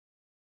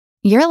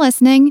You're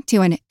listening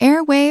to an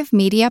Airwave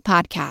Media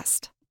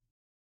Podcast.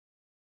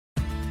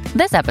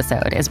 This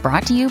episode is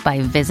brought to you by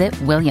Visit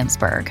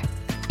Williamsburg.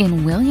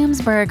 In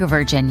Williamsburg,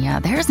 Virginia,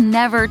 there's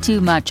never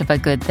too much of a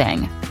good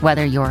thing.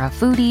 Whether you're a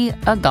foodie,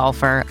 a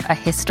golfer, a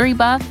history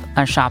buff,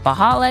 a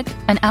shopaholic,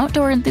 an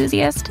outdoor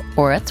enthusiast,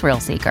 or a thrill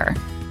seeker,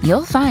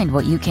 you'll find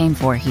what you came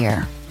for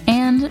here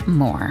and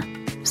more.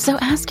 So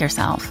ask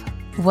yourself,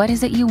 what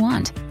is it you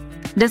want?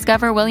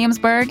 Discover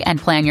Williamsburg and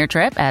plan your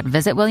trip at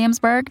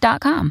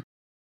visitwilliamsburg.com.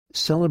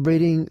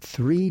 Celebrating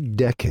 3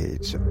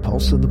 decades of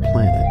Pulse of the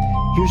Planet,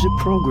 here's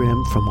a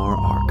program from our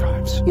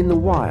archives. In the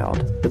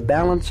wild, the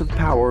balance of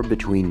power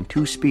between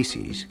two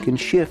species can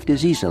shift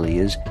as easily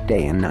as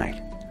day and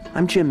night.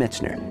 I'm Jim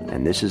Metzner,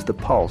 and this is the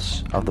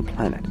Pulse of the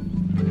Planet.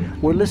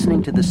 We're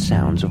listening to the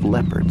sounds of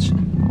leopards.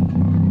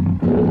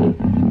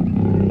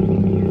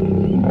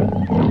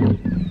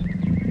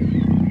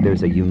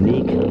 There's a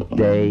unique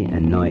day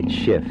and night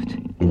shift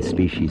in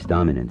species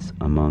dominance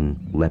among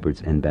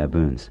leopards and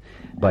baboons.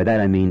 By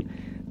that I mean,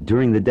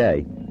 during the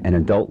day, an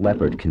adult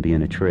leopard can be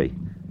in a tree.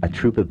 A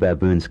troop of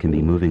baboons can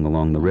be moving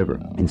along the river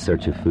in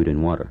search of food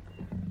and water.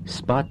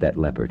 Spot that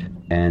leopard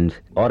and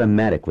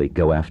automatically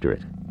go after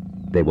it.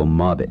 They will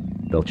mob it.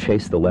 They'll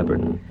chase the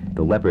leopard.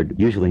 The leopard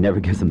usually never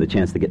gives them the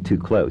chance to get too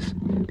close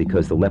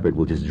because the leopard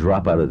will just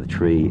drop out of the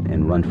tree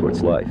and run for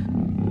its life.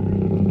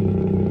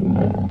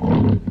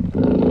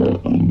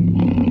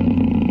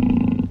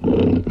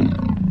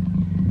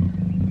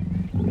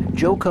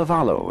 Joe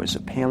Cavallo is a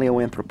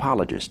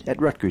paleoanthropologist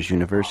at Rutgers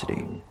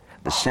University.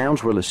 The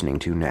sounds we're listening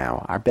to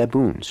now are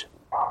baboons.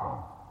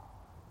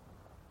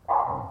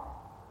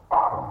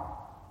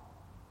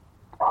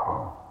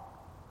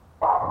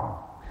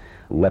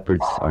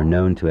 Leopards are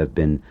known to have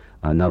been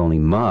not only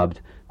mobbed,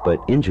 but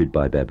injured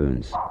by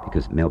baboons,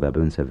 because male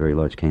baboons have very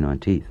large canine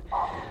teeth.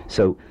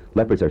 So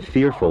leopards are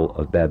fearful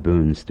of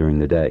baboons during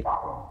the day.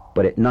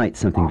 But at night,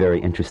 something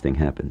very interesting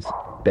happens.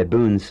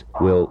 Baboons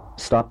will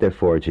stop their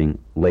foraging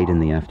late in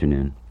the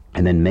afternoon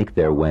and then make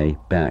their way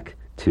back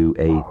to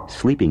a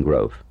sleeping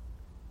grove.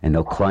 And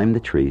they'll climb the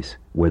trees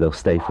where they'll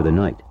stay for the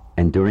night.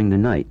 And during the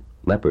night,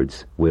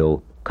 leopards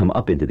will come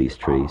up into these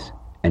trees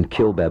and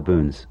kill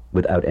baboons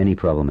without any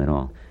problem at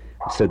all.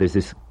 So there's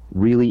this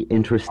really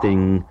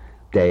interesting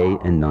day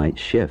and night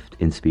shift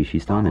in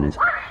species dominance.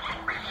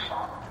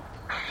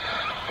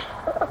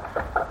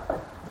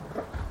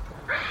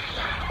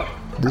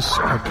 This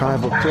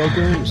archival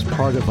program is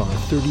part of our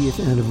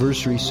 30th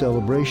anniversary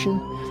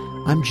celebration.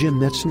 I'm Jim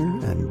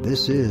Metzner, and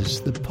this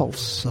is the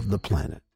Pulse of the Planet.